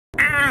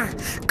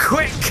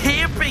Quit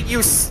camping,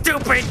 you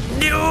stupid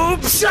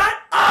noob! Shut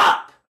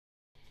up!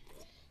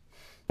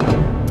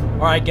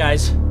 Alright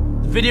guys,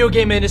 the video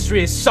game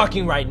industry is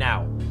sucking right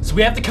now, so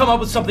we have to come up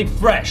with something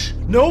fresh.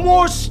 No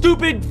more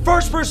stupid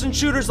first-person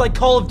shooters like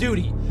Call of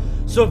Duty.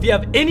 So if you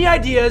have any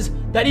ideas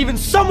that even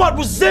somewhat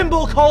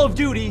resemble Call of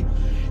Duty,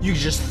 you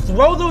can just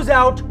throw those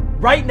out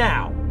right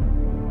now.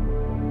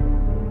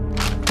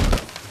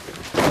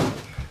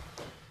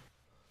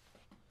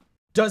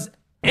 Does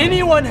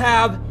anyone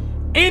have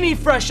any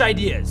fresh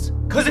ideas?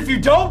 Cause if you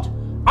don't,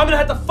 I'm gonna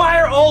have to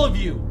fire all of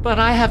you. But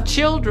I have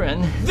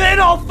children.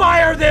 Then I'll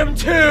fire them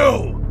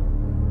too!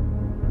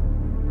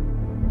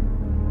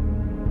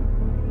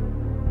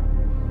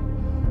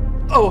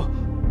 Oh,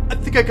 I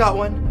think I got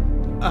one.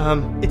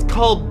 It's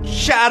called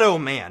Shadow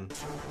Man.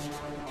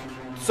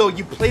 So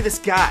you play this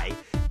guy,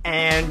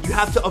 and you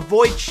have to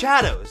avoid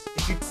shadows.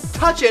 If you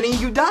touch any,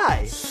 you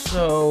die.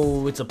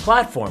 So it's a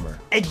platformer.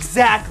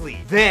 Exactly.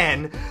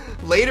 Then,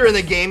 later in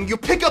the game, you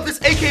pick up this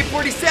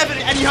AK-47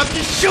 and you have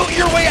to shoot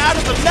your way out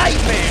of the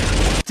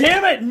nightmare.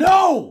 Damn it,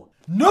 no!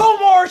 No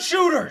more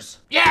shooters!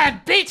 Yeah,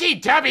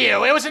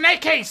 BTW, it was an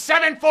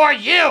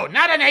AK-74U,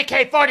 not an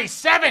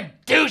AK-47,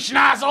 douche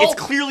nozzle! It's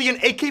clearly an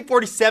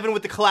AK-47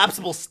 with the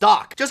collapsible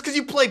stock. Just because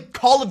you play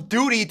Call of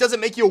Duty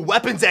doesn't make you a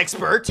weapons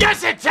expert.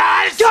 Yes, it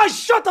does! Guys,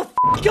 shut the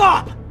f***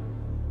 up!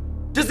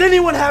 Does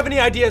anyone have any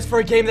ideas for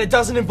a game that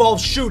doesn't involve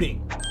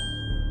shooting?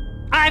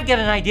 I've got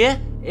an idea.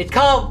 It's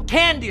called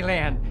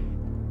Candyland.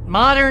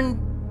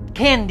 Modern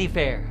Candy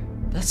Fair.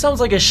 That sounds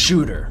like a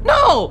shooter.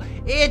 No,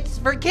 it's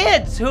for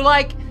kids who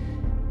like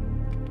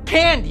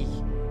candy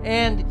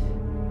and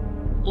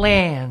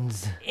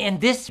lands. In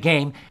this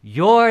game,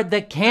 you're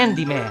the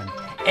candy man,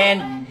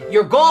 and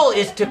your goal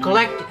is to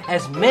collect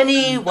as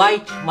many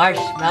white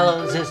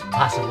marshmallows as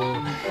possible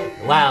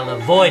while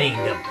avoiding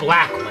the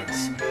black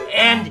ones.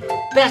 And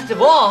best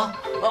of all,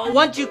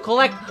 once you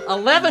collect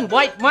 11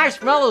 white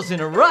marshmallows in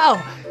a row,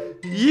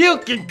 you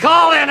can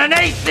call in an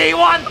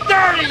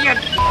AC-130 and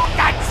f***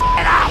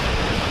 it up!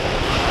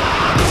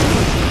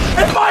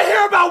 If I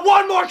hear about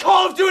one more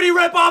Call of Duty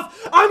ripoff,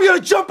 I'm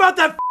gonna jump out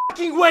that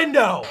fucking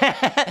window!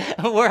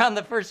 We're on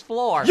the first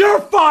floor.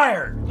 You're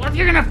fired! Well, if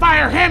you're gonna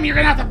fire him, you're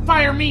gonna have to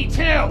fire me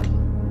too!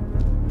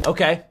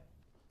 Okay.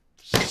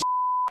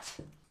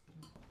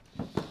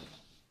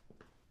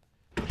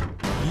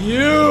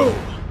 You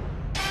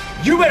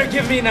better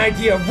give me an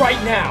idea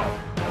right now!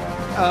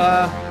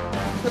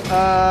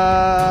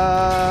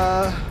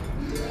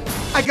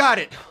 I got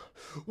it.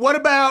 What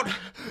about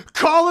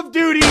Call of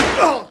Duty?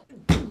 Oh.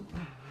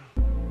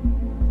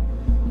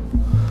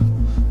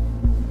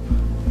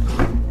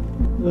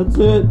 That's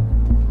it.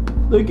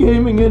 The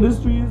gaming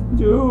industry is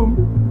doomed.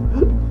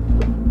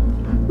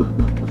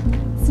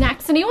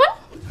 Snacks, anyone?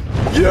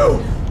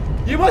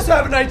 You must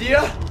have an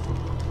idea.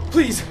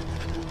 Please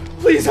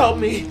help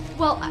me.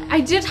 Well,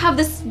 I did have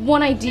this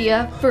one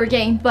idea for a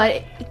game, but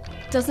it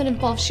doesn't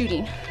involve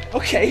shooting.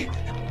 Okay,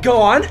 go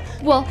on.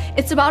 Well,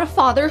 it's about a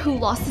father who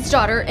lost his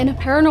daughter in a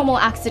paranormal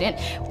accident,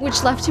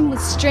 which left him with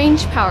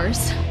strange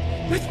powers.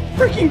 That's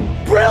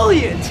freaking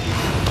brilliant!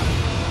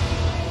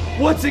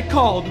 What's it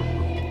called?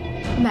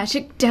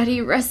 Magic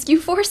Daddy Rescue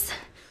Force?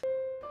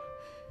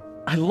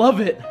 I love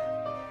it.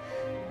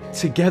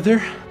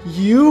 Together,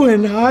 you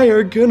and I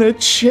are gonna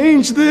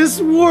change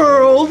this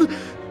world.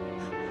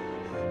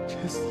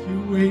 Just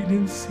you wait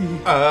and see.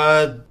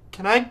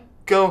 Can I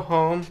go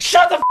home?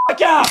 Shut the f***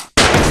 up!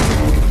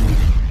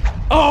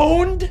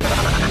 Owned?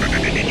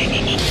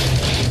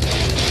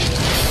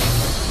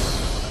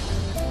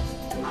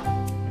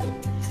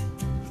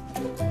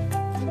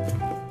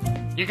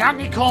 You got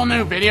any cool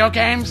new video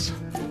games?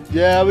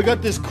 Yeah, we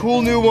got this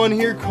cool new one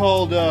here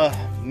called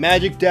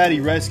Magic Daddy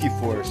Rescue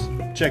Force.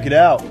 Check it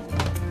out.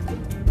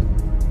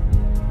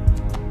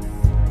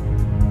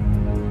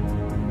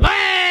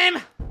 Lame!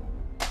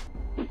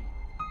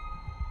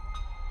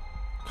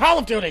 Call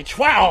of Duty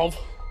 12?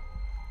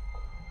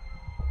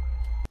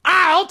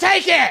 I'll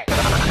take it!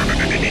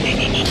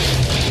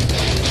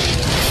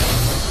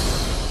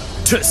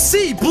 To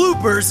see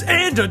bloopers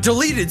and a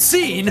deleted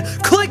scene,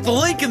 click the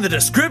link in the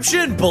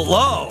description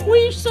below.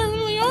 We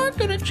certainly are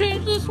gonna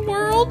change this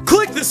world.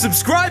 Click the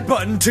subscribe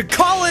button to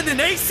call in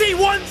an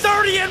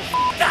AC-130 and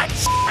f*** that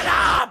shit.